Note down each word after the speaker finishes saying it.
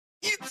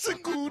It's a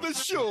good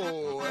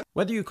show.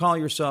 Whether you call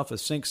yourself a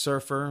Sync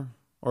Surfer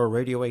or a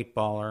Radio 8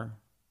 baller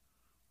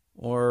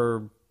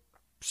or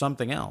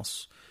something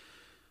else,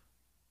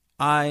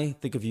 I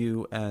think of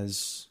you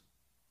as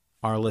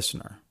our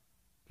listener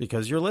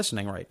because you're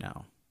listening right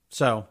now.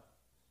 So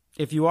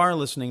if you are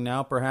listening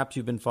now, perhaps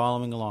you've been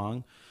following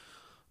along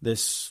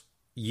this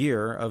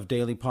year of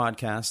daily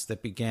podcasts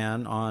that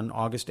began on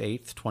August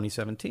 8th,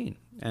 2017.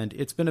 And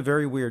it's been a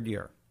very weird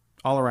year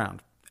all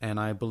around. And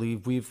I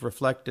believe we've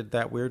reflected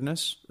that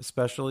weirdness,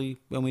 especially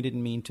when we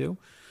didn't mean to.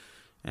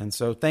 And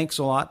so thanks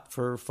a lot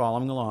for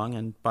following along.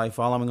 And by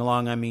following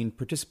along, I mean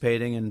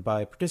participating. And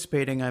by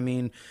participating, I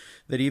mean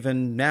that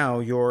even now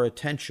your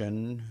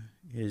attention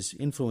is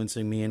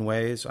influencing me in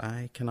ways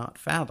I cannot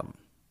fathom.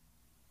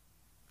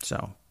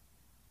 So,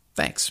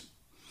 thanks.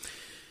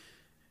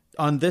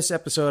 On this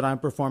episode, I'm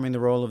performing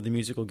the role of the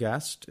musical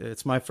guest.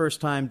 It's my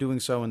first time doing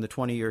so in the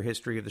 20-year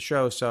history of the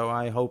show, so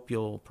I hope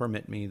you'll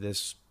permit me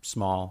this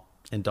small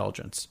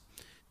indulgence.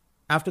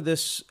 After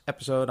this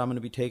episode, I'm going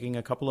to be taking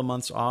a couple of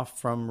months off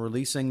from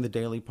releasing the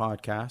daily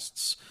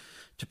podcasts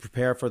to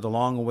prepare for the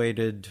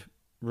long-awaited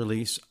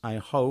release, I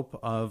hope,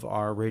 of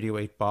our Radio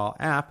 8 Ball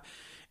app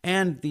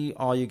and the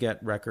All You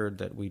Get record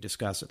that we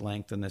discuss at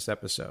length in this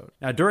episode.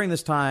 Now, during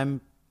this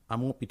time, I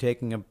won't be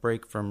taking a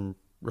break from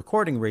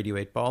recording Radio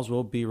 8 Balls.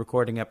 We'll be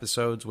recording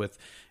episodes with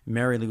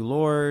Mary Lou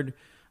Lord,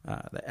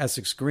 the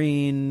Essex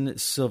Green,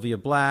 Sylvia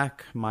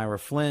Black, Myra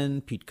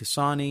Flynn, Pete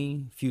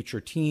Casani,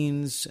 Future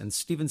Teens, and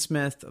Stephen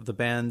Smith of the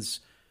bands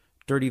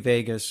Dirty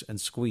Vegas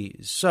and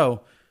Squeeze.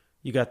 So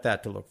you got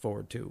that to look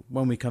forward to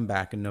when we come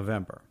back in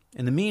November.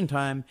 In the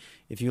meantime,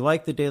 if you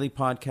like the daily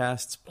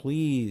podcasts,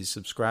 please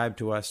subscribe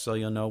to us so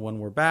you'll know when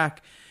we're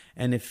back.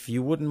 And if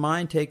you wouldn't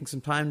mind taking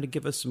some time to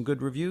give us some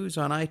good reviews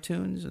on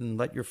iTunes and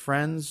let your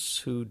friends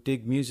who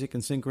dig music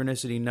and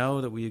synchronicity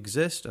know that we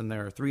exist and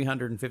there are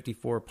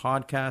 354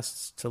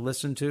 podcasts to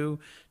listen to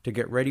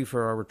get ready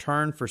for our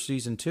return for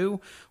Season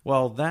 2,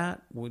 well,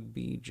 that would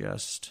be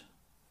just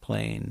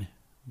plain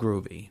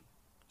groovy.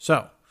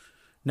 So,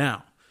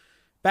 now,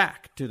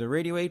 back to the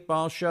Radio 8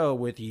 Ball Show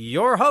with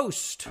your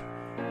host,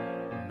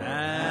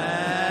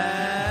 Matt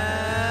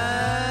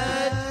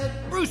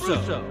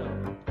Russo.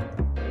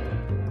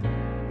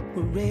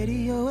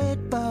 Radio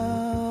 8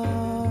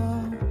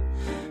 Ball,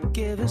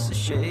 give us a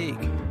shake.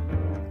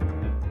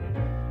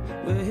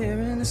 We're here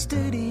in the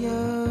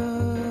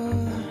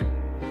studio,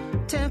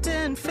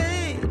 tempting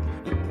fate,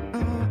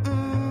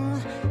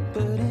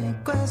 putting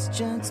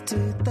questions to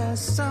the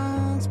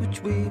songs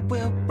which we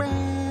will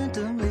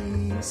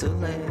randomly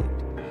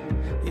select.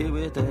 Here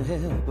with the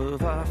help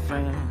of our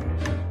friend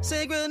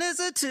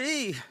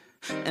Synchronicity.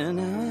 And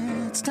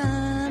now it's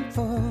time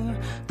for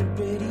the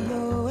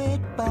Radio 8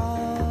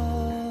 Ball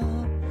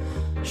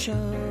Show.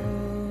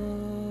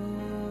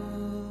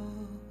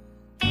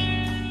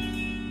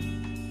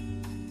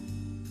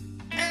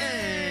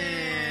 And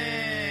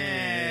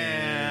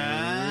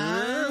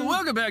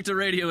welcome back to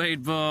Radio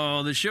 8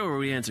 Ball, the show where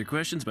we answer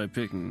questions by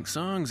picking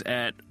songs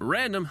at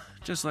random,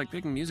 just like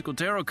picking musical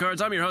tarot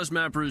cards. I'm your host,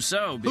 Matt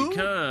Brousseau,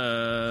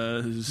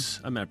 because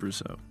I'm Matt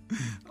Brousseau.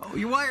 Oh,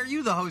 why are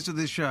you the host of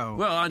this show?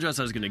 Well, Andras,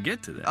 I was going to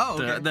get to that.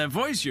 Oh, okay. That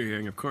voice you're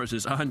hearing, of course,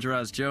 is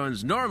Andras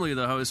Jones, normally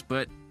the host,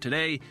 but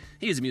today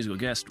he is a musical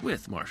guest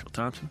with Marshall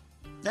Thompson.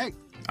 Hey.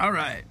 All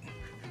right.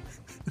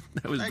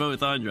 That was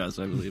both Andras,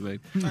 I believe.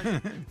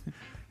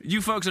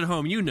 You folks at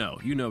home, you know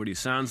what he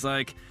sounds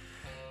like.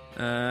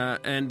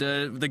 And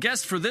the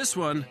guest for this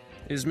one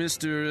is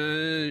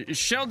Mr.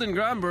 Sheldon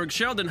Gromberg.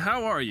 Sheldon,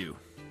 how are you?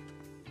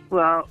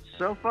 Well,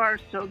 so far,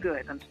 so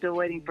good. I'm still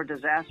waiting for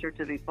disaster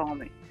to befall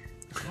me.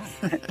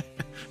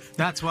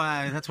 That's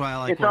why I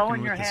like it's working all in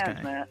with your this hands,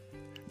 guy. Matt.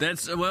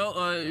 That's,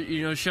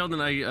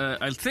 Sheldon,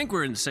 I think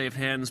we're in safe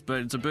hands,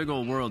 but it's a big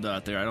old world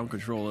out there. I don't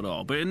control it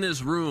all. But in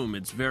this room,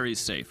 it's very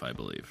safe, I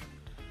believe.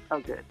 Oh,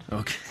 good.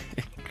 Okay.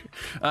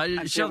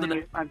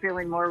 Sheldon, I'm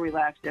feeling more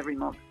relaxed every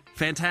moment.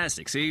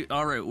 Fantastic. See,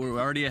 all right, we're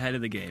already ahead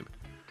of the game.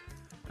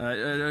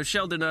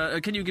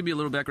 Sheldon, can you give me a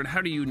little background?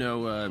 How do you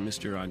know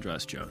Mr.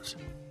 Andras Jones?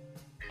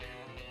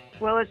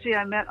 Well, let's see.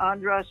 I met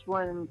Andras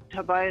when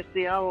Tobias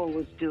the Owl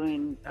was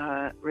doing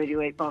Radio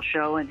 8 Ball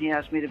Show, and he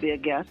asked me to be a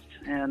guest.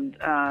 And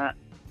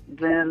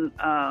then,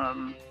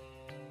 I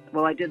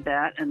did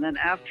that. And then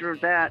after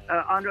that,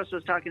 Andras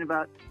was talking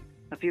about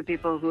a few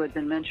people who had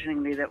been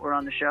mentioning me that were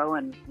on the show.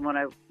 And when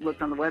I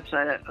looked on the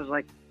website, I was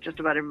like, just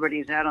about everybody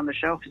he's had on the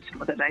show is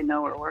someone that I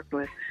know or worked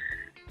with.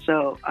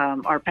 So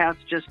our paths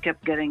just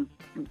kept getting,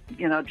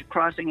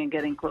 crossing and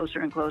getting closer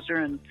and closer.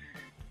 And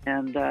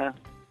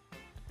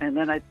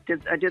then I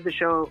did the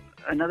show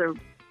another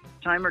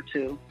time or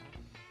two,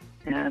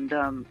 and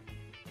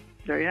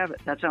there you have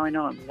it. That's how I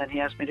know him. And then he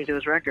asked me to do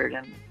his record,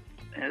 and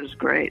it was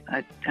great.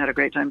 I had a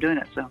great time doing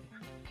it. So.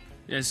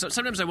 Yeah, so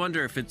sometimes I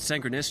wonder if it's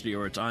synchronicity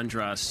or it's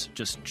Andras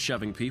just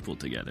shoving people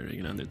together.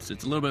 It's a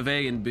little bit of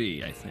A and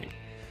B, I think.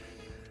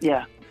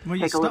 Yeah. Well,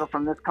 take a little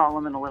from this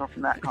column and a little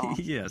from that column.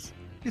 Yes.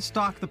 You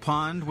stock the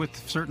pond with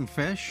certain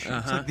fish.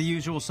 It's like the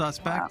usual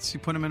suspects. You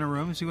put them in a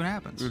room and see what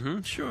happens.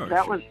 Mm-hmm, sure.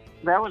 That was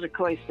a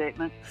coy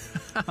statement.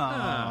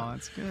 Oh,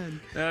 that's good.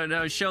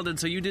 Now, Sheldon,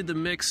 so you did the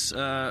mix.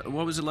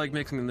 What was it like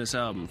mixing this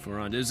album for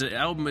On? It's an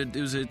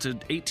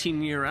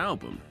 18-year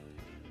album.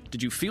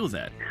 Did you feel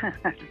that?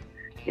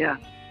 Yeah.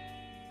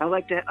 I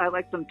like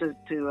them to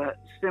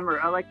simmer.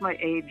 I like my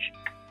age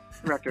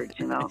records,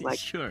 like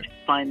Sure.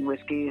 fine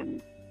whiskey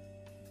and.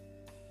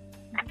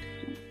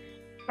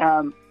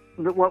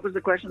 What was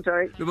the question?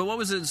 Sorry. But what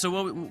was it? So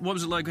what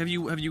was it like? Have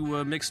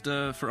you mixed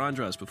for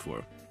Andras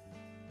before?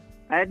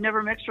 I had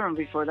never mixed for him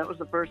before. That was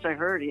the first I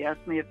heard. He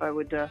asked me if I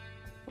would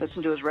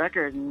listen to his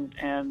record,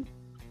 and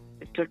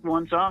it took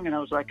one song, and I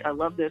was like, I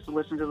love this. I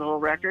listened to the whole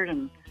record,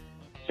 and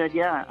said,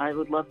 yeah, I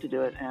would love to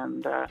do it.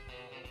 And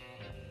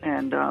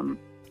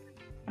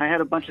I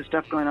had a bunch of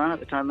stuff going on at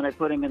the time, and I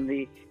put him in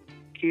the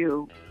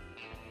queue,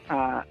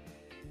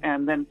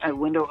 and then a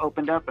window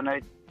opened up, and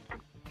I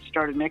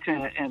started mixing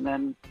it, and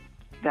then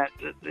that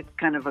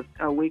kind of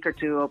a week or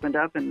two opened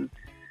up, and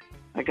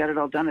I got it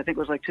all done. I think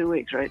it was like 2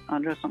 weeks, right,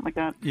 Andres? Something like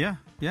that? Yeah.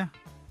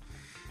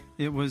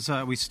 It was,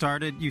 you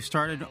started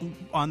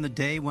on the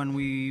day when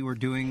we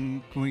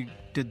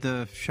did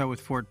the show with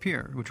Fort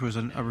Pierre, which was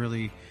a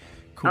really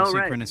cool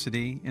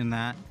synchronicity in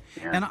that.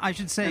 Yeah. And I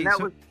should say,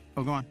 go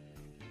on.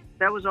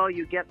 That was All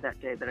You Get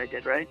that day that I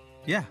did, right?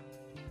 Yeah.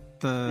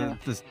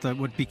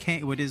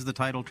 What is the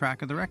title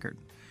track of the record.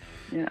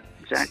 Yeah,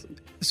 exactly.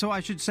 So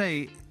I should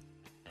say,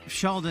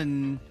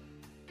 Sheldon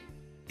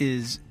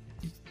he's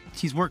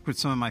worked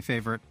with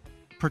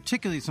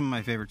particularly some of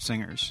my favorite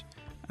singers.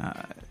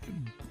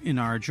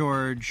 Inara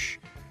George,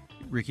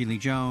 Ricky Lee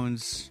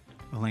Jones,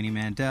 Eleni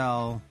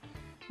Mandel,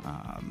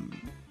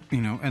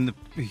 and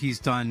he's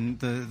done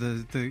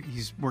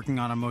he's working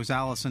on a Mose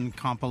Allison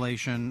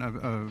compilation,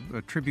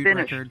 a tribute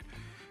record.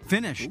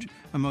 Finished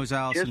a Mose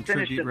Allison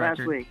tribute record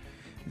last week.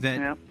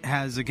 That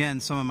has, again,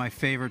 some of my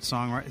favorite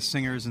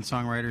singers and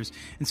songwriters.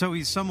 And so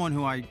he's someone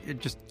who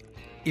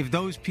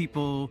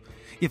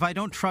if I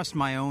don't trust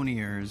my own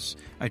ears,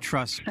 I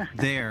trust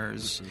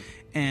theirs.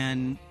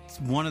 And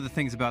one of the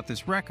things about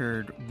this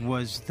record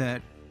was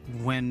that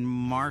when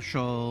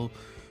Marshall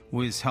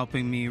was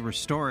helping me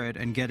restore it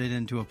and get it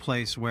into a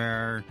place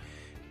where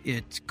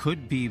it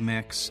could be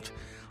mixed,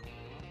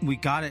 we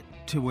got it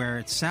to where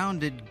it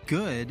sounded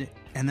good.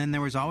 And then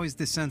there was always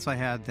this sense I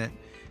had that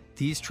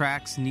these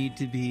tracks need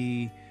to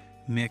be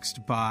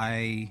mixed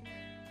by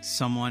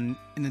someone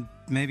in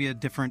maybe a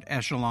different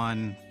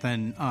echelon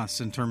than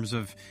us in terms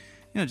of,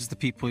 just the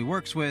people he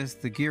works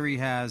with, the gear he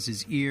has,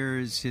 his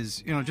ears,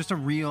 his, just a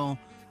real.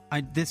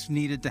 This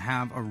needed to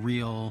have a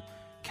real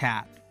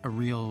cat, a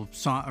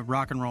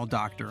rock and roll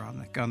doctor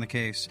on the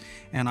case,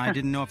 and I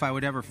didn't know if I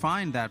would ever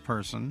find that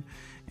person,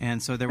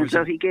 and so there was.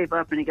 So he gave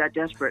up and he got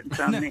desperate and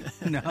found me.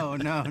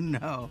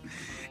 No,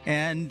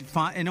 and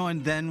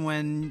then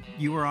when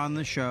you were on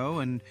the show,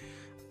 and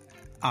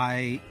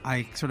I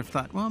sort of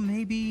thought, well,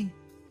 maybe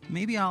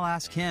I'll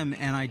ask him,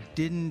 and I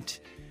didn't,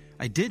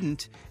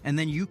 and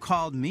then you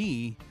called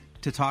me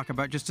to talk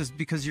about,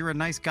 because you're a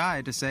nice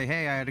guy, to say,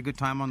 hey, I had a good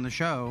time on the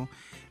show,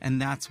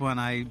 and that's when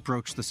I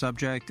broached the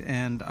subject,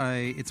 and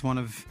it's one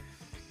of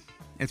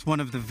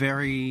the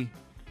very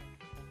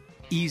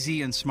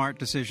easy and smart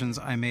decisions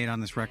I made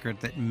on this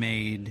record that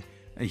made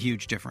a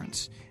huge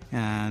difference,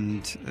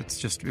 and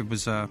it's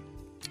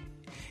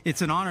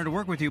an honor to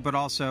work with you, but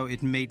also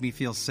it made me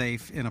feel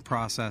safe in a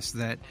process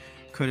that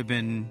could have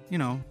been,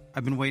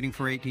 I've been waiting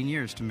for 18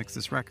 years to mix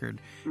this record.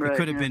 Right, it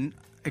could have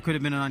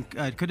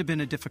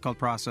been a difficult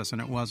process,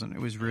 and it wasn't. It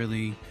was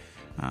really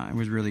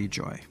a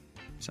joy.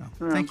 So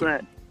thank you.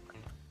 I'm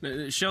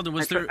glad. Sheldon,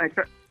 was there?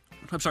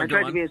 I'm sorry. I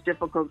tried to be as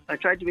difficult. I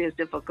tried to be as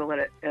difficult at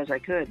it as I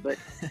could, but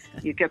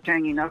you kept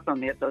hanging up on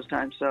me at those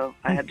times, so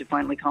I had to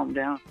finally calm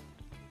down.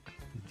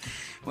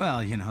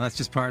 Well, that's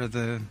just part of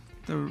the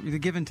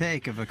give and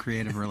take of a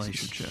creative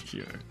relationship.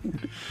 Sure.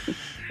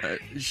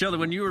 Sheldon,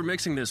 when you were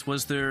mixing this,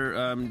 was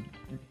there?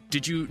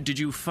 Did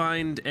you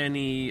find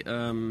any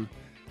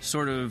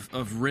sort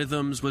of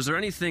rhythms? Was there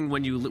anything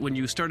when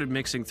you started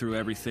mixing through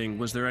everything?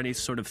 Was there any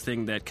sort of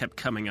thing that kept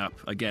coming up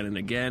again and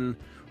again,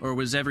 or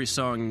was every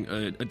song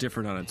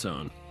different on its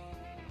own?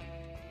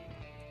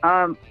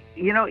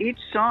 Each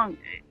song,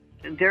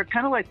 they're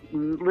kind of like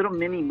little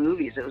mini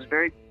movies.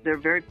 They're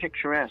very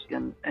picturesque,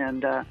 and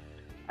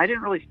I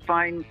didn't really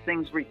find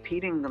things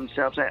repeating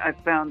themselves. I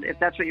found, if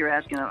that's what you're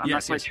asking, I'm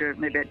not quite sure.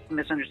 Maybe I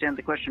misunderstand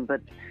the question, but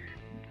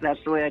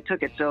that's the way I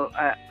took it. So,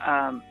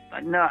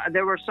 no,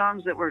 there were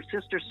songs that were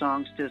sister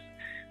songs to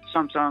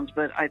some songs,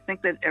 but I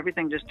think that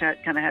everything just kind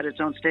of had its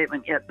own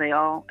statement, yet they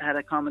all had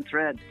a common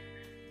thread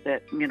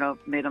that,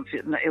 made them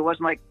feel, it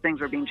wasn't like things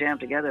were being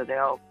jammed together.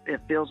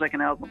 It feels like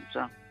an album,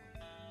 so.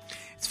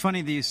 It's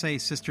funny that you say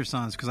sister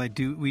songs, because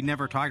we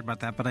never talked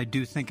about that, but I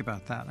do think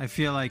about that. I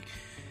feel like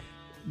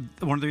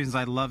one of the reasons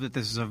I love that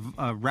this is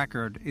a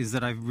record is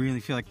that I really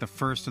feel like the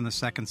first and the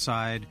second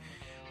side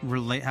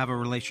have a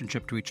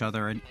relationship to each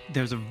other, and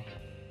there's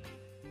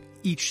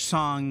each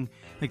song,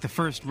 like the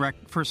first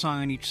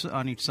song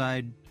on each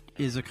side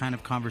is a kind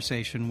of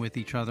conversation with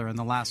each other, and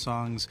the last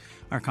songs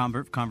are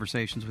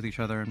conversations with each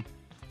other. And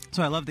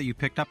so I love that you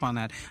picked up on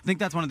that. I think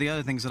that's one of the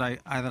other things that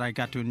I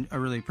got to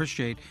really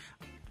appreciate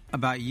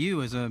about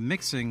you as a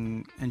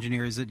mixing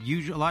engineer is that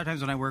a lot of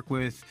times when I work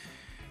with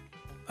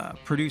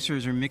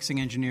producers or mixing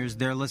engineers,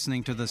 they're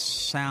listening to the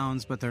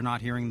sounds, but they're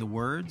not hearing the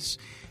words.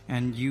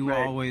 And you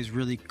always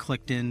really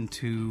clicked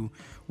into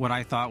what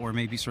I thought were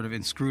maybe sort of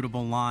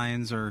inscrutable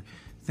lines or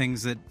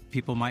things that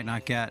people might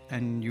not get.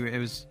 And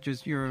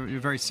you're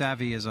very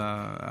savvy as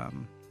a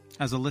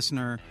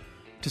listener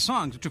to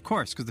songs, which of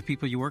course, because the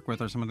people you work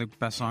with are some of the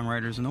best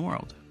songwriters in the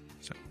world.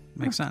 So it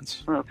makes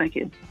sense. Well, thank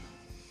you.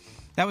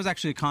 That was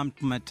actually a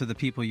compliment to the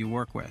people you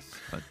work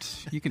with,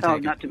 but you can take it. Oh,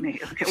 not to me.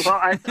 Okay. Well,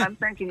 I'm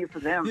thanking you for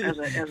them as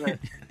a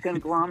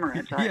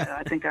conglomerate. Yeah.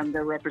 I think I'm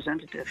their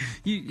representative.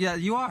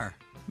 You are.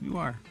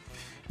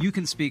 You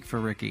can speak for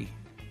Ricky.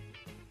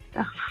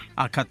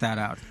 I'll cut that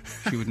out.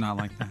 She would not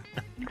like that.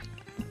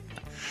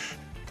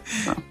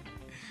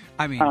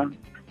 I mean,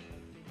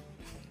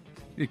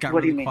 it got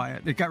really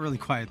quiet. It got really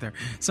quiet there.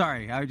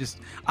 Sorry, I'm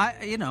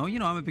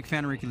a big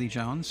fan of Ricky Lee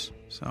Jones,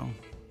 so.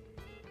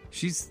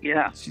 She's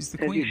the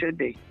queen. You should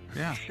be.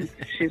 Yeah,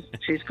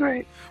 she's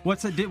great.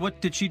 What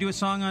did she do a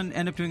song on?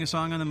 End up doing a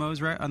song on the Moe's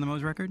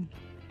record?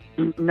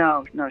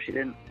 No, she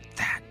didn't.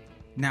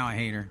 Now I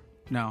hate her.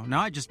 No,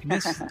 I just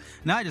miss.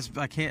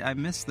 I can't. I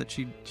miss that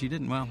she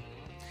didn't. Well,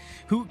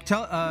 who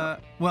tell?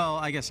 Well,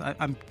 I guess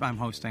I'm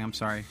hosting. I'm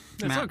sorry.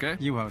 That's Matt, okay.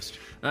 You host.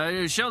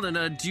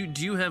 Sheldon,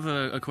 do you have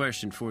a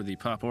question for the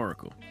Pop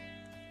Oracle?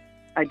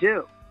 I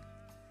do.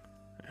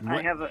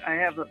 I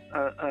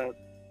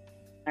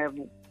have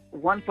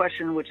one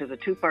question, which is a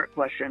two-part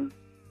question,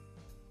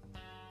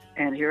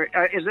 and here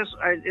is this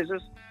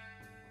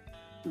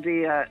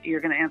the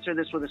you're going to answer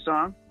this with a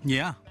song?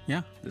 Yeah.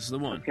 This is the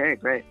one. Okay,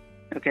 great.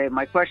 Okay,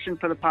 my question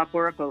for the Pop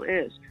Oracle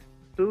is,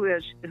 who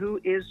is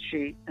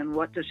she, and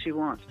what does she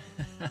want?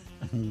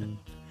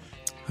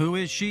 Who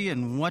is she,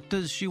 and what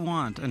does she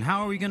want, and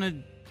how are we going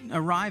to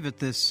arrive at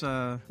this?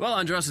 Well,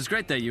 Andros, it's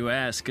great that you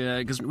ask,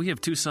 because we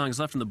have 2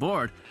 songs left on the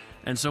board.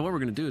 And so what we're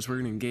going to do is we're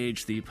going to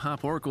engage the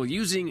Pop Oracle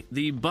using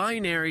the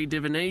binary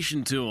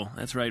divination tool.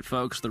 That's right,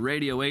 folks. The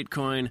Radio 8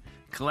 coin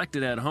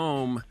collected at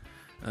home,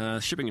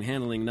 shipping and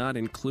handling not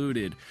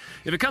included.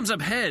 If it comes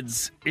up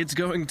heads, it's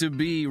going to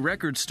be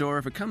Record Store.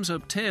 If it comes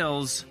up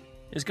tails,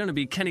 it's going to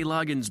be Kenny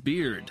Loggins'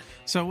 Beard.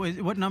 So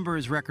what number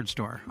is Record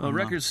Store? Well,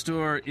 Record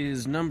Store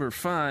is number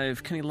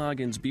 5. Kenny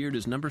Loggins' Beard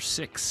is number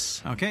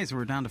 6. Okay, so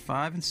we're down to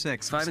 5 and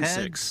 6. 5 and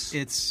heads, 6.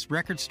 It's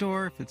Record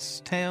Store. If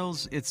it's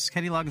tails, it's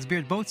Kenny Loggins'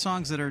 Beard. Both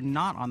songs that are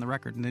not on the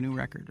record in the new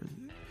record.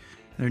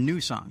 They're new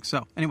songs.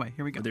 So anyway,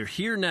 here we go. They're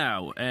here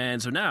now. And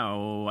so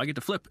now I get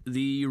to flip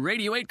the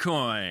Radio 8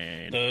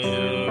 coin.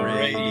 The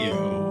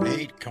Radio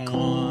 8 coin.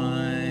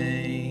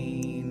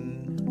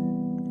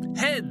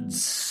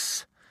 Heads.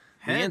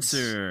 The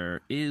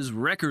answer is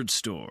Record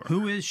Store.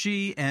 Who is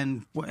she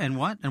and what? And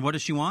what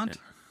does she want?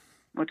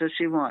 What does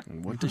she want?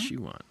 And what does she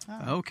want?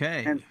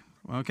 Okay. And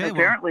okay.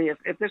 Apparently,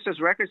 if this is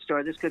Record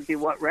Store, this could be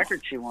what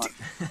record she wants.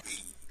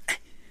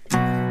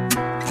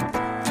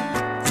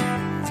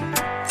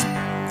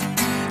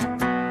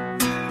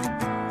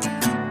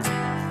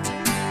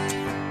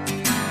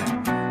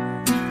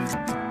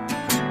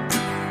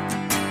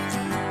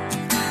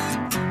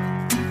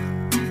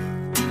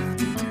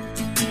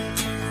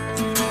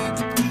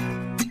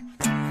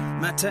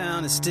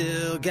 Town has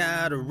still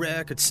got a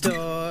record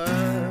store.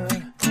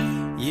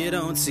 You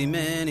don't see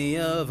many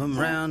of them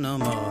round no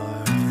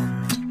more.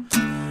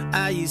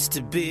 I used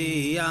to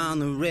be on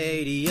the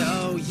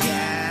radio,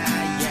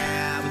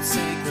 yeah, with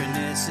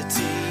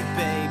Synchronicity,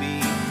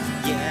 baby.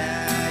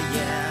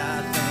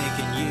 Yeah,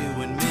 thinking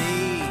you and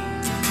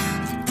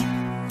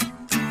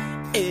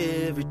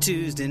me. Every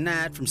Tuesday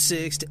night from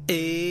 6 to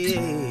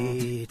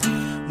 8,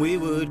 we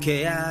would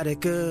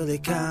chaotically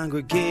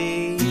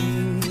congregate.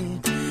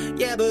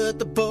 Yeah, but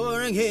the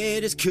boring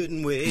haters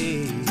couldn't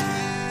wait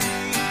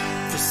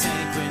for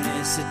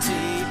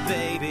Synchronicity,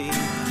 baby.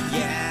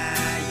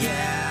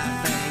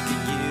 Yeah,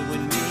 thinking you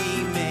and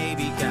me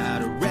maybe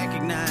gotta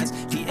recognize,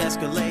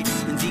 de-escalate,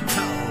 and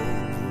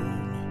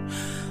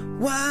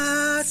decode.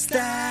 What's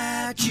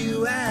that,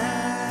 you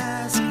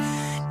ask?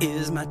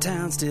 Is my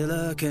town still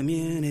a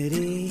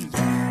community?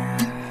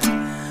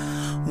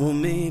 Yeah. Well,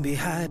 maybe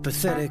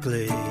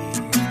hypothetically.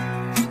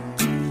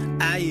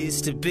 I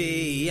used to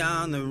be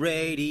on the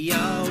radio,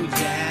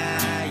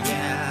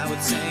 yeah, with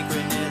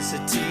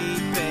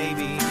Synchronicity,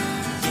 baby.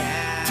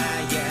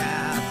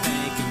 Yeah,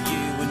 thinking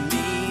you and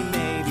me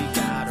maybe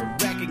gotta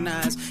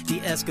recognize,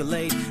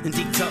 de-escalate, and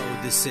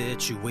decode the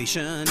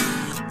situation.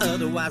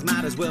 Otherwise,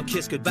 might as well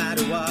kiss goodbye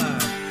to our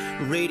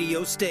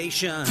radio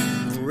station.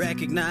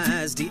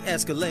 Recognize,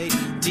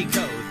 de-escalate,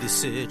 decode the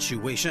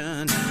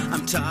situation.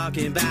 I'm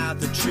talking about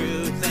the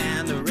truth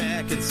and the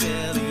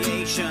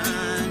reconciliation.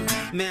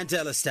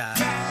 Mandela style.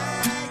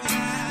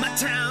 My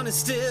town has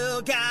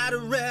still got a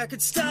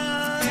record store.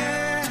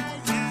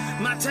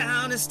 My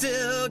town has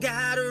still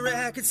got a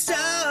record store.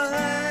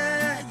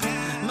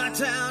 My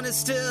town has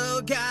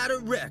still got a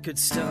record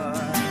store.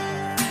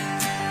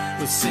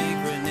 with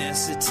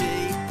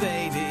synchronicity,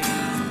 baby.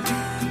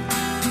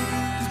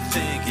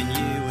 Thinking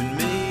you and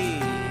me.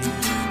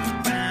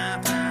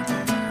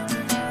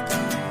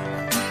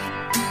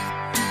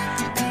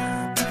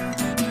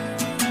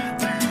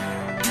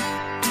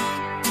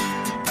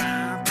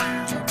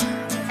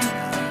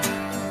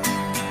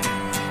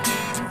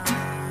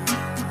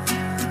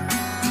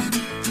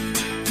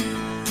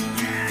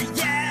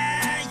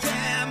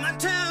 Yeah, my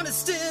town has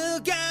still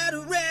got a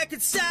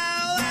record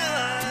style.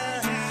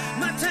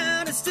 My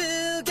town has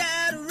still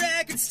got a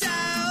record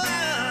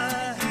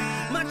style.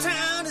 My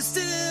town has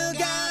still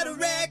got a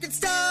record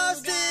store,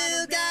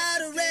 still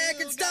got a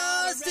record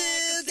store,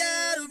 still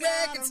got a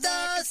record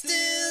store,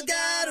 still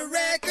got a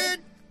record.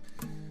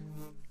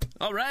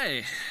 All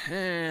right,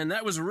 and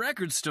that was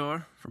Record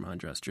Store from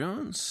Andras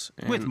Jones.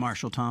 And With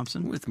Marshall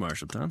Thompson. With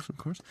Marshall Thompson,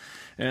 of course.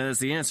 And that's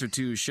the answer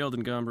to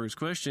Sheldon Gomberg's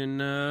question,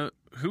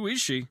 who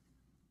is she?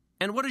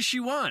 And what does she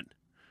want?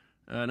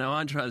 Now,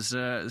 Andras,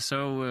 I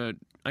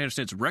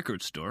understand it's a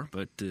record store,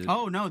 but...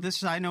 Oh, no,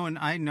 I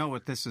know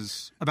what this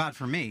is about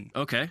for me.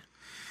 Okay.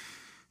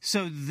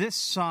 So this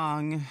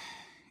song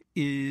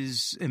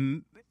is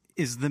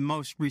the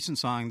most recent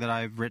song that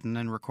I've written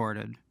and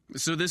recorded.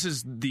 So this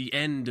is the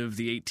end of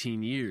the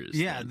 18 years.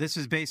 Yeah, then. this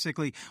is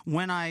basically,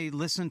 when I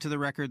listened to the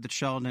record that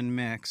Sheldon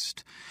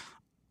mixed,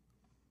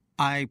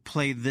 I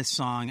played this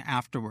song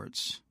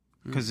afterwards.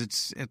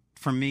 Because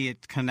for me,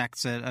 it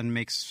connects it and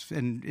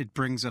it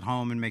brings it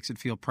home and makes it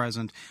feel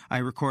present. I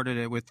recorded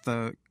it with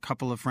a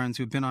couple of friends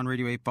who've been on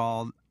Radio 8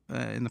 Ball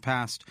in the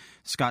past,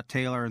 Scott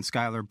Taylor and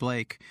Skylar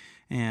Blake,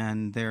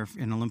 and they're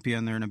in Olympia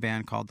and they're in a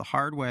band called The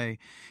Hard Way.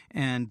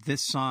 And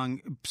this song,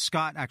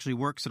 Scott actually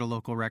works at a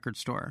local record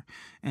store,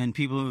 and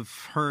people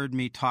who've heard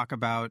me talk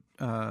about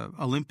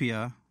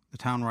Olympia, the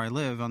town where I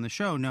live, on the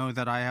show, know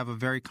that I have a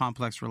very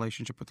complex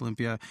relationship with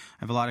Olympia. I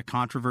have a lot of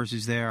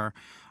controversies there.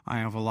 I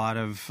have a lot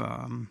of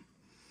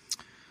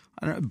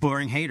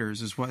boring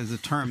haters is the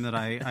term that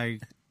I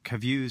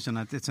have used, and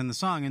it's in the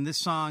song. And this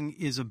song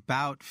is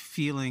about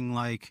feeling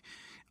like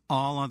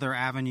all other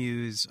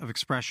avenues of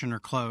expression are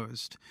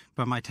closed,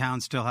 but my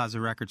town still has a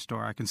record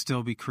store. I can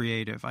still be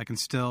creative. I can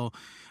still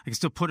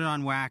put it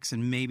on wax,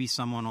 and maybe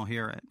someone will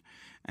hear it.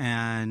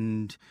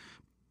 And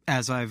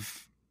as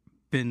I've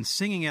been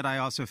singing it, I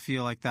also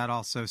feel like that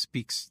also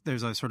speaks,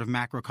 there's a sort of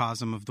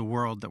macrocosm of the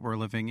world that we're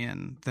living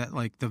in, that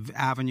like the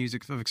avenues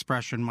of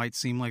expression might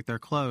seem like they're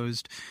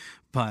closed,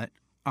 but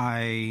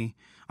I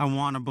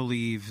want to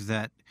believe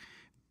that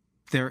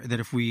there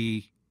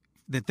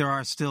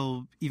are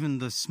still even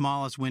the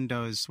smallest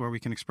windows where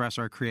we can express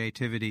our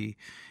creativity,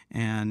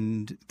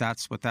 and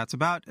that's what that's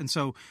about. And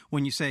so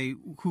when you say,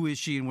 who is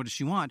she and what does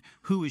she want?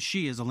 Who is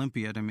she is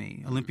Olympia to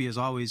me. Olympia is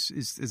always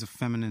is a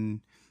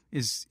feminine,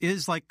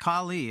 is like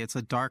Kali. It's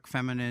a dark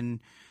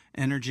feminine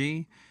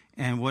energy.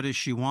 And what does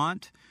she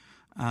want?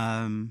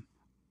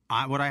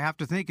 What I have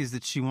to think is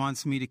that she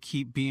wants me to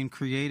keep being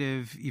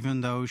creative,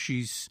 even though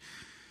she's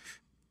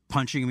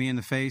punching me in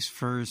the face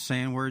for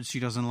saying words she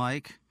doesn't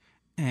like.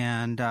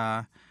 And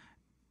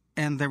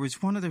there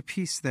was one other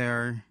piece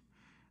there.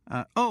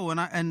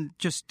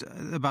 Just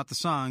about the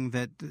song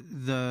that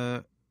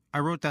I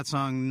wrote that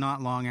song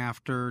not long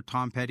after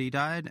Tom Petty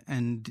died,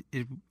 and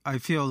I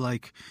feel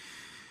like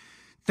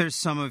there's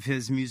some of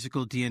his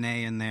musical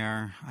DNA in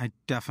there. I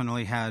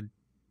definitely had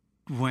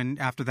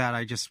after that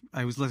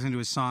I was listening to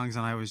his songs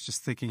and I was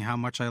just thinking how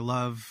much I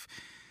love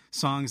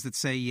songs that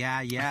say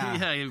yeah. Yeah,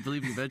 I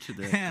believe you mentioned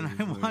that. And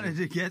I wanted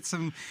to get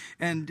some,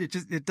 and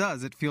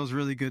it feels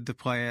really good to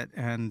play it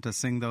and to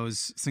sing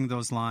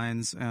those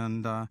lines,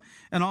 and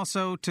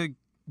also to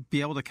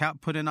be able to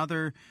put in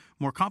other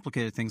more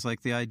complicated things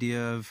like the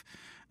idea of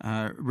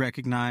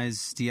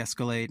recognize,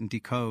 de-escalate, and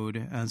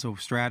decode as a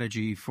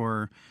strategy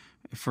for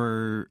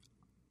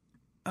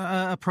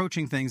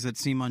approaching things that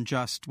seem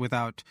unjust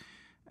without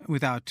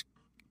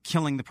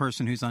killing the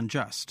person who's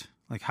unjust.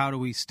 Like, how do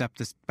we step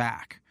this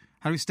back?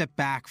 How do we step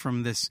back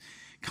from this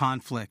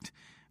conflict?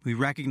 We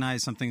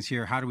recognize something's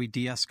here. How do we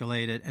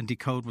de-escalate it and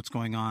decode what's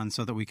going on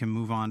so that we can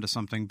move on to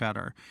something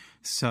better?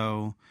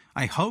 So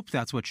I hope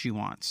that's what she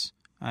wants.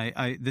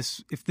 If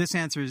this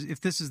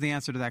is the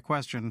answer to that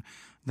question,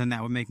 then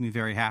that would make me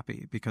very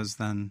happy, because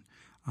then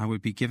I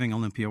would be giving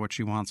Olympia what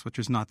she wants, which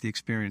is not the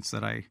experience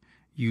that I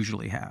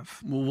usually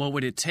have. Well, what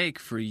would it take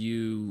for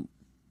you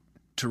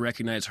to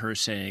recognize her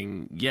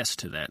saying yes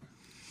to that?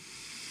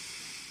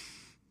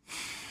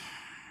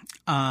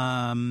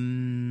 I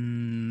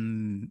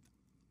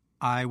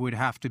would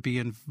have to be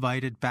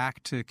invited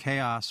back to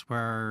Chaos,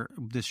 where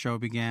this show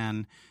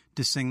began,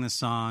 to sing this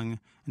song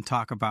and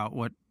talk about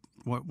what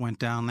went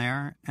down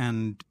there,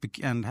 and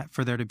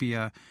for there to be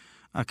a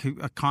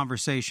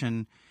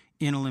conversation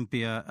in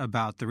Olympia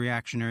about the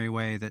reactionary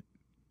way that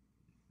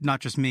not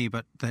just me,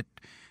 but that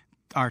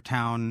our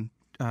town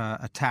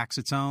attacks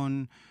its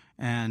own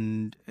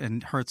and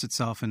hurts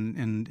itself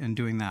in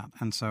doing that.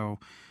 And so,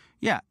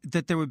 yeah,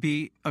 that there would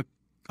be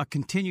a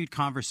continued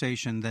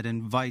conversation that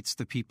invites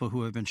the people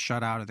who have been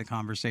shut out of the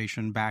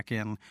conversation back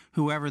in,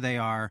 whoever they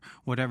are,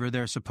 whatever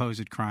their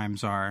supposed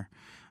crimes are.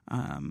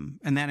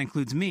 And that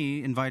includes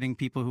me inviting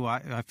people who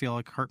I feel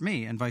like hurt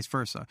me and vice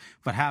versa.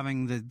 But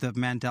having the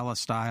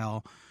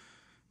Mandela-style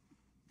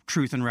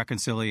truth and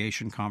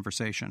reconciliation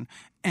conversation.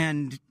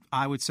 And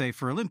I would say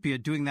for Olympia,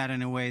 doing that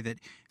in a way that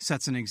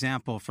sets an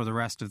example for the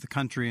rest of the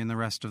country and the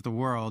rest of the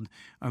world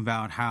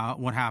about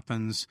what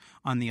happens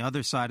on the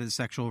other side of the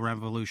sexual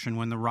revolution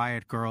when the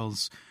riot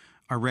girls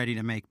are ready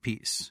to make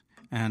peace.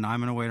 And I'm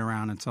going to wait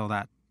around until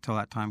that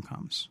time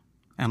comes.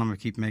 And I'm going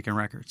to keep making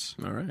records.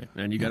 All right.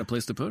 And you got a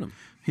place to put them.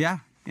 Yeah.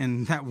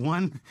 And that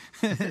one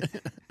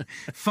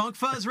Funk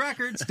Fuzz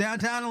Records,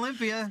 downtown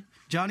Olympia,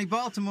 Johnny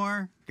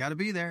Baltimore, got to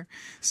be there.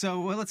 So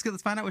let's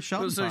find out what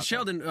Sheldon. So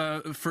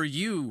Sheldon, for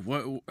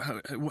you,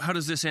 how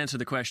does this answer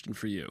the question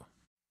for you?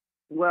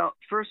 Well,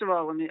 first of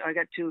all, I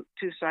got two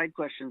side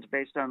questions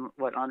based on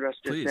what Andras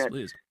just said.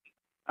 Please.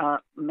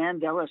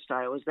 Mandela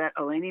style, is that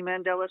Eleni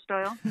Mandela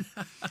style?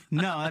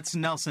 No, that's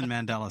Nelson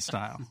Mandela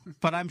style.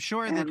 But I'm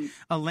sure that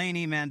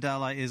Eleni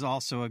Mandela is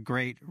also a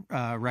great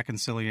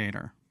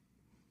reconciliator.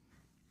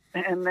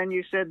 And then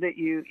you said that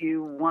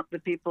you want the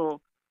people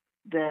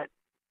that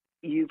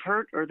you've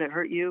hurt or that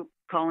hurt you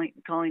calling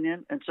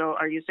in. And so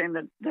are you saying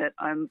that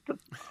I'm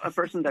a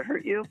person that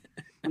hurt you?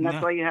 And that's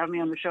why you have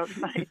me on the show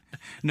tonight?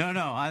 No.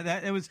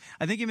 I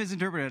think you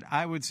misinterpreted.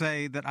 I would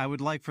say that I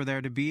would like for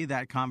there to be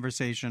that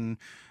conversation,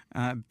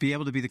 be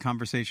able to be the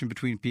conversation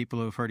between people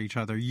who have hurt each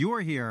other.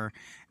 You're here,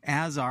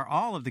 as are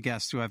all of the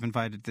guests who I've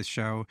invited to this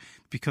show,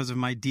 because of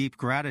my deep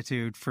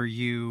gratitude for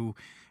you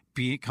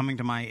coming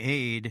to my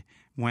aid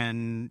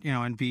when,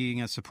 and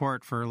being a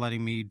support for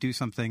letting me do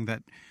something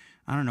that,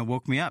 I don't know,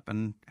 woke me up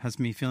and has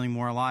me feeling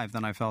more alive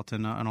than I felt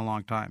in a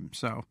long time.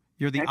 So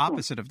you're the Excellent.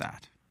 opposite of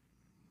that.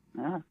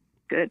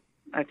 Good.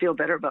 I feel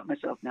better about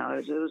myself now.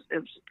 It was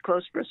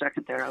close for a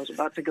second there. I was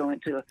about to go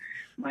into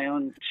my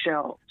own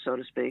shell, so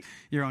to speak.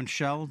 Your own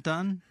shell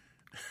done?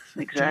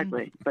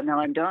 Exactly. But now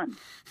I'm done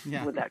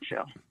with that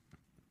shell.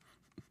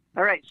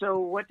 All right. So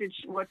what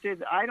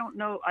did I don't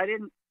know.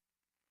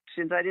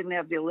 Since I didn't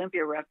have the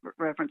Olympia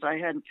reference, I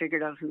hadn't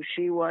figured out who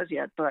she was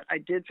yet, but I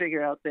did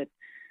figure out that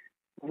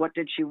what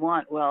did she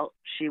want? Well,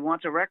 she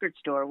wants a record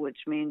store, which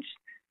means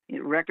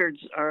records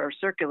are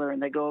circular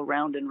and they go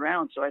round and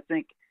round. So I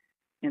think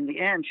in the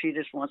end, she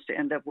just wants to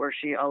end up where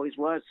she always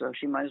was. So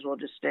she might as well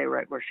just stay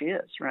right where she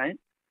is, right?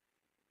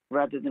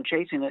 Rather than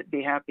chasing it,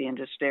 be happy and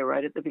just stay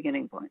right at the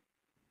beginning point,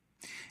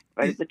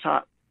 right at the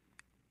top.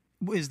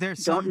 Is there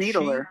some Don't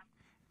needle her.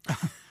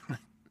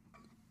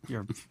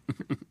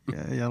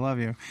 I love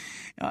you.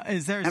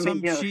 Is there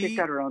she's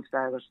got her own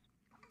stylist.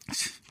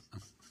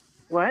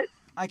 What?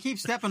 I keep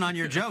stepping on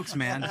your jokes,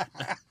 man.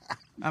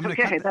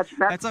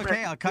 That's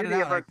okay. I'll cut it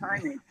out. Of our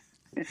timing.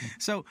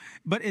 So,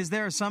 but is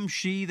there some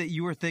she that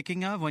you were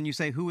thinking of when you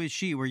say who is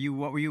she?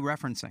 What were you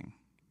referencing?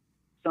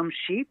 Some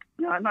sheep?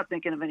 No, I'm not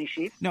thinking of any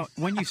sheep. No,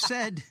 when you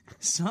said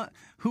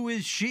who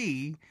is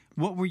she,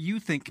 what were you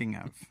thinking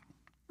of?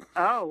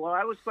 Oh, well,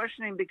 I was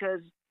questioning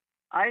because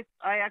I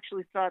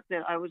actually thought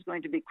that I was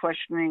going to be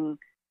questioning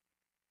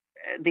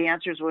the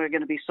answers were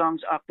going to be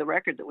songs off the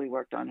record that we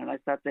worked on. And I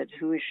thought that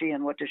who is she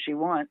and what does she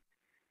want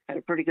had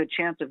a pretty good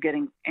chance of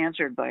getting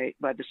answered by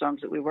the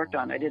songs that we worked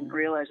on. I didn't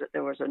realize that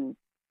there was a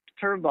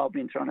curveball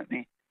being thrown at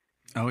me.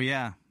 Oh,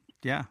 yeah.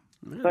 Yeah.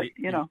 But,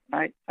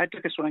 I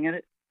took a swing at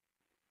it.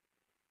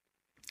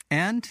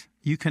 And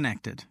you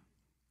connected.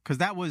 Because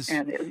that was,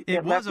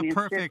 it was a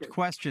perfect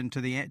question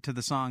to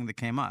the song that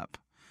came up.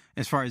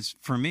 As far as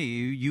for me,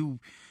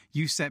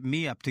 you set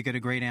me up to get a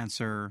great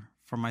answer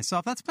for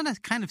myself. That's been a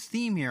kind of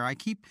theme here. I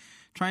keep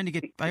trying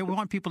to I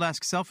want people to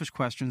ask selfish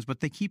questions, but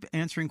they keep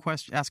asking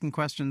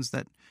questions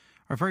that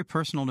are very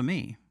personal to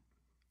me.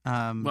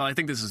 Well, I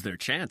think this is their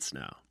chance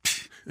now.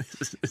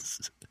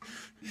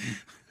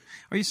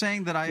 Are you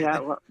saying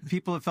that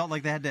people have felt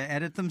like they had to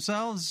edit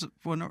themselves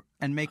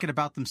and make it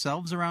about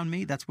themselves around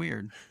me? That's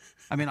weird.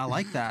 I mean, I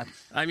like that.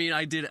 I mean,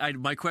 I did.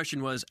 My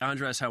question was,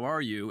 Andras, how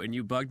are you? And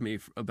you bugged me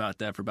about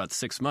that for about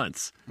 6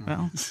 months.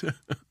 Well,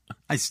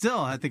 I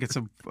think it's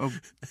a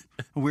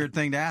weird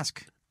thing to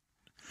ask.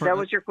 That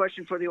was your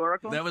question for the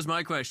Oracle? That was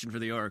my question for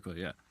the Oracle,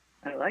 yeah.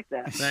 I like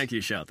that. Thank you,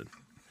 Sheldon.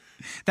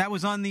 That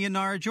was on the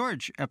Inara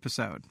George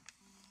episode.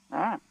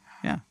 Ah.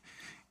 Yeah.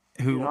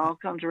 It all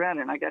comes around,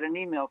 and I got an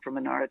email from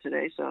Inara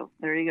today, so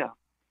there you go.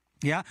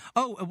 Yeah?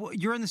 Oh,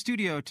 you're in the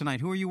studio tonight.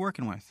 Who are you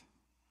working with?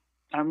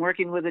 I'm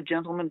working with a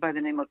gentleman by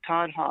the name of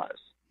Todd Hawes.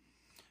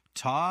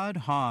 Todd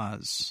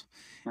Hawes.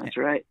 That's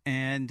right.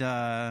 And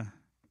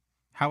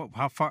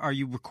how far are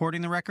you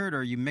recording the record? Or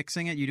are you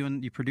mixing it?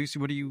 You producing?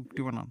 What are you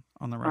doing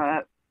on the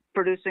record?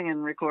 Producing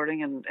and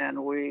recording,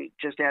 and we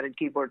just added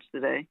keyboards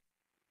today.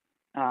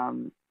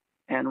 And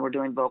we're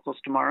doing vocals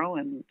tomorrow,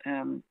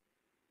 and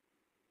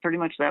pretty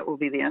much that will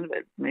be the end of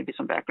it. Maybe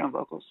some background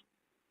vocals.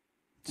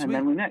 Sweet. And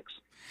then we mix.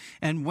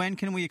 And when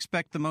can we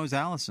expect the Mose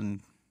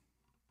Allison?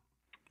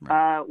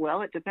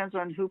 Well, it depends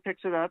on who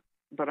picks it up,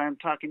 but I'm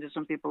talking to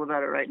some people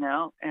about it right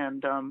now,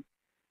 and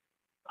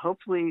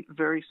hopefully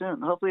very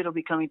soon. Hopefully it'll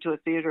be coming to a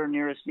theater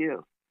nearest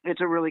you. It's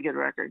a really good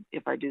record,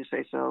 if I do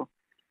say so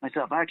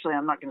myself. Actually,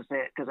 I'm not going to say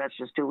it because that's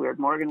just too weird.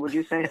 Morgan, would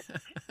you say it?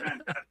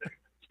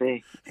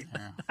 See,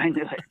 I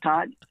knew it.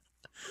 Todd?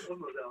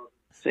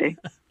 See?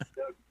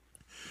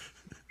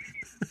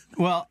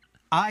 Well,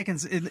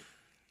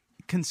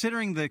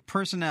 considering the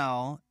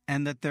personnel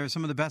and that they're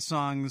some of the best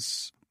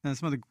songs and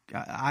some of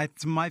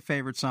my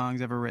favorite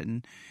songs ever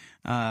written,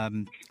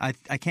 I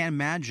can't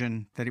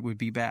imagine that it would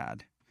be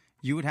bad.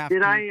 You would have Did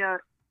to.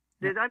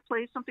 Did I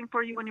play something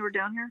for you when you were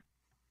down here?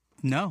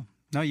 No,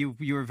 you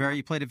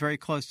played it very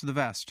close to the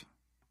vest.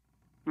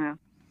 Yeah,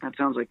 that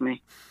sounds like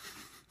me.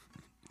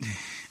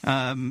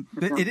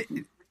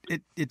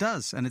 It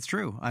does, and it's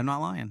true. I'm not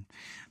lying.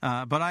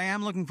 But I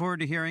am looking forward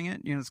to hearing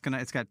it. You know,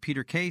 it's got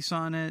Peter Case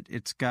on it.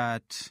 It's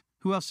got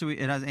who else it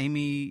has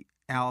Amy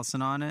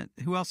Allison on it.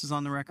 Who else is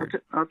on the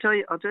record? I'll tell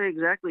you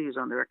exactly who's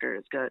on the record.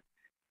 It's got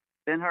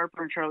Ben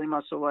Harper and Charlie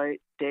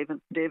Musselwhite,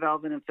 Dave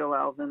Alvin and Phil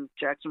Alvin,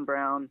 Jackson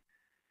Brown,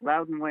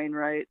 Loudon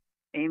Wainwright,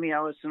 Amy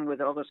Allison with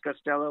Elvis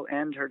Costello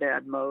and her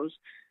dad Mose.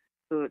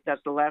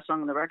 That's the last song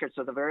on the record.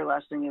 So the very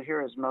last thing you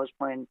hear is Mose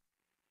playing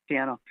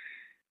piano.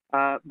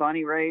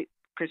 Bonnie Raitt,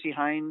 Chrissie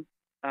Hynde,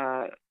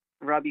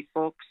 Robbie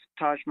Fulks,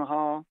 Taj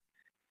Mahal,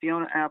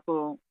 Fiona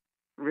Apple,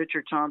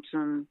 Richard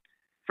Thompson,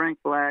 Frank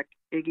Black,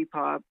 Iggy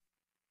Pop,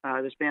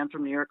 this band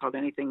from New York called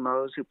Anything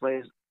Mose,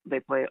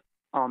 they play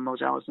all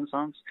Mose Allison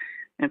songs,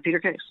 and Peter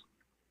Case.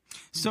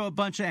 So a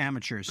bunch of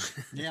amateurs.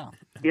 Yeah.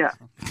 Yeah.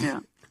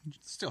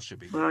 Still should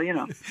be. Well, you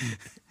know.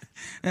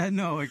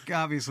 No,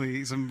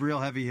 obviously some real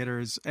heavy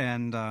hitters.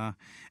 And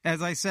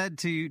as I said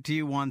to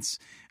you once,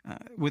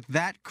 with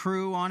that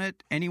crew on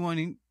it,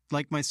 anyone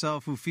like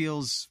myself who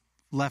feels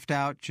left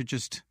out should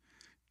just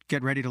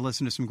get ready to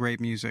listen to some great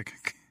music.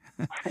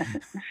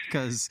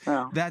 Because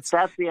that's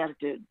the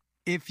attitude.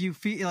 If you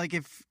feel like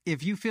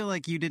if you feel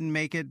like you didn't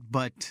make it,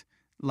 but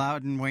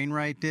Loudon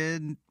Wainwright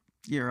did,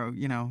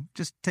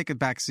 just take a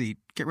back seat.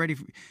 Get ready.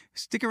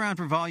 Stick around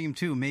for Volume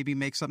 2. Maybe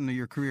make something of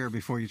your career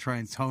before you try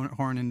and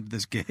horn into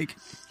this gig.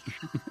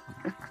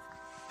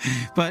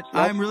 But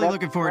I'm really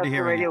looking forward to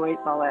hearing Radio 8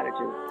 Ball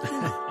attitude.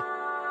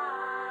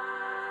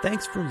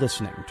 Thanks for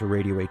listening to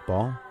Radio 8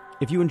 Ball.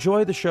 If you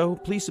enjoy the show,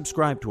 please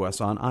subscribe to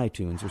us on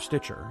iTunes or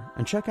Stitcher,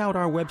 and check out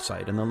our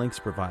website and the links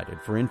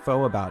provided for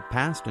info about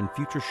past and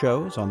future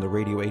shows on the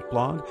Radio 8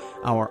 blog,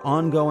 our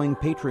ongoing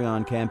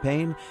Patreon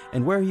campaign,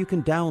 and where you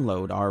can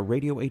download our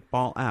Radio 8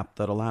 Ball app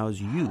that allows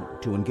you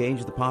to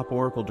engage the Pop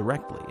Oracle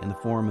directly in the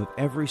form of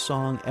every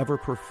song ever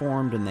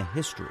performed in the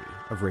history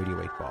of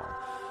Radio 8 Ball.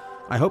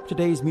 I hope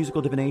today's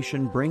musical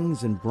divination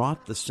brings and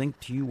brought the sync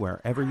to you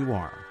wherever you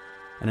are.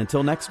 And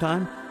until next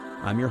time,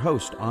 I'm your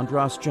host,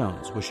 Andras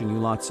Jones, wishing you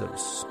lots of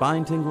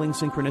spine-tingling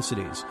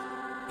synchronicities,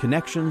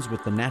 connections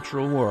with the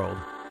natural world,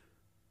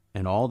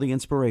 and all the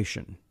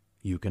inspiration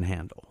you can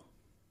handle.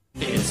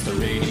 It's the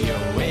Radio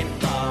 8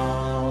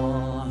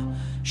 Ball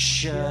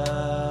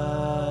Show.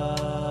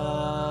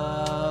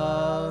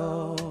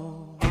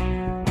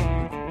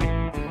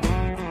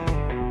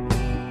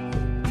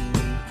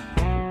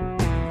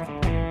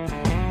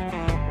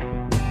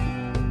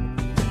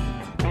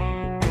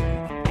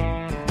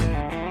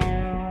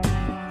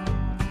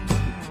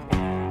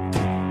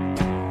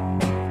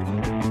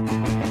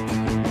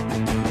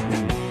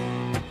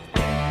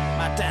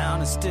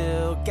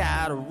 Still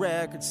got a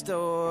record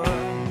store.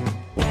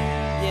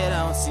 You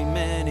don't see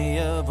many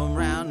of them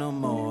around no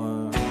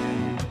more.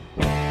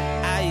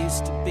 I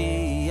used to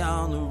be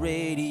on the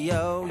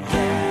radio,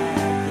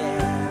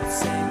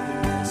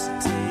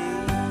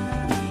 synchronicity.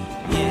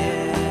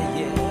 Baby,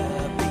 you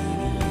and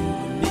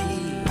me.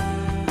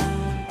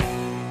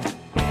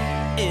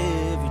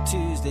 Every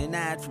Tuesday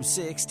night from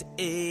 6 to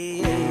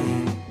 8,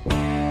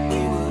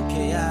 we would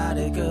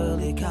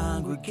chaotically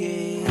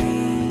congregate.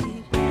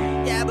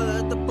 Yeah,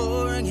 but the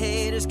boring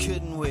haters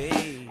couldn't wait.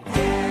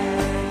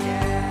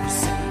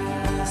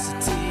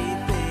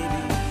 Synchronicity,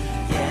 baby.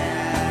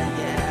 Yeah,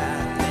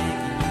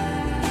 thinking you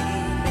and me.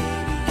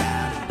 Maybe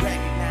gotta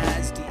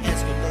recognize,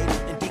 de-escalate,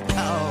 and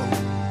decode.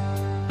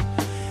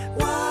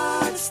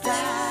 What's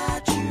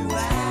that you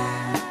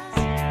ask?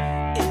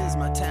 Is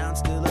my town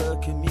still a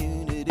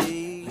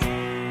community?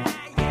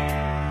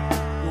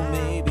 Well,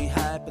 maybe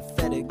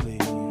hypothetically.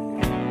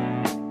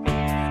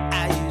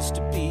 I used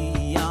to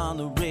be on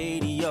the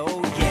radio.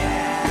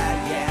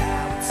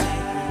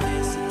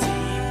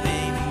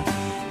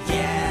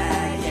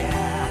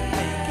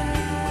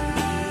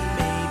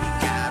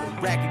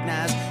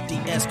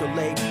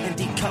 Escalate and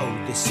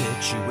decode the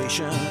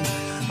situation.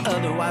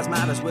 Otherwise,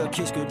 might as well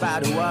kiss goodbye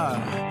to our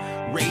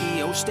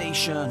radio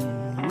station.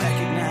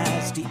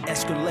 Recognize,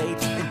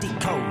 de-escalate, and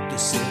decode the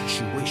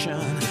situation.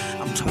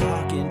 I'm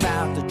talking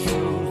about the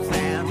truth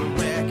and the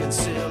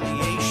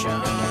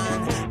reconciliation.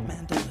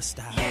 Mandela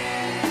style.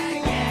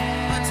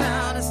 My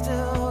town has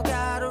still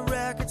got a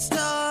record store.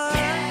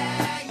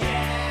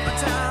 My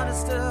town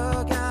has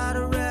still got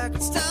a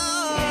record store.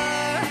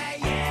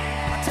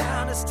 My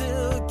town has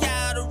still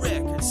got a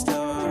record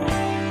store.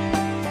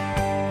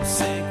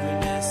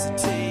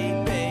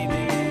 Synchronicity,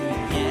 baby.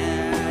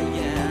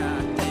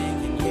 Yeah,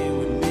 thinking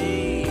you and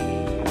me.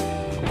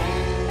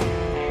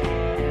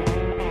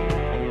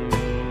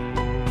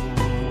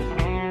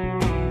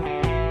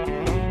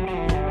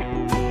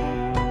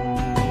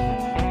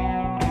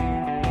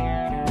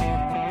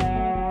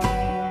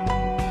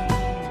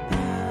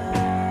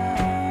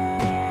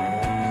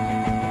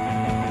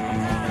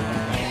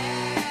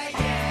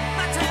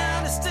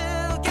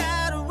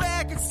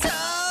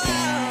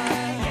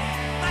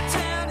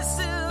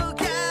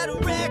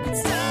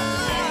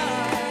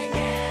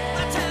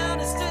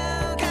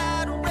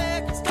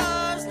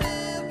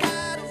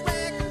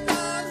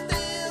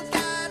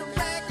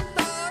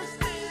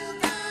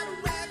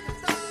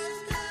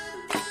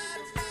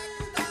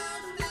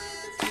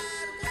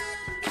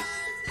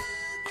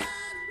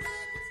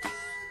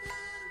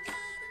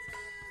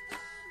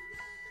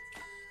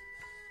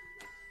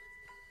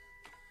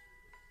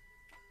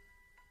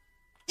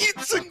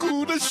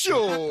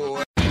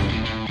 Show.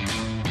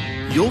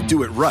 You'll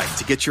do it right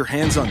to get your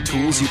hands on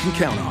tools you can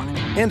count on,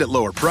 and at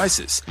lower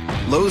prices.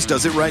 Lowe's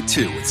does it right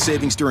too with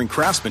savings during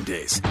Craftsman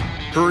Days.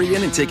 Hurry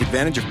in and take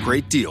advantage of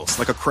great deals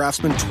like a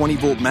Craftsman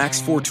 20-volt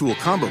Max 4-tool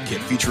combo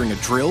kit featuring a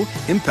drill,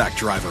 impact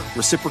driver,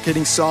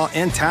 reciprocating saw,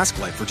 and task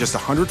light for just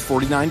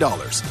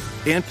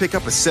 $149. And pick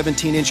up a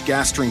 17-inch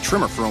gas string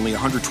trimmer for only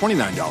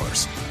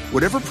 $129.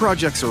 Whatever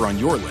projects are on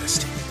your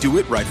list, do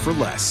it right for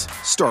less.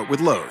 Start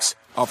with Lowe's.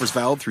 Offers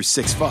valid through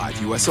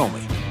 6/5 U.S.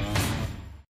 only.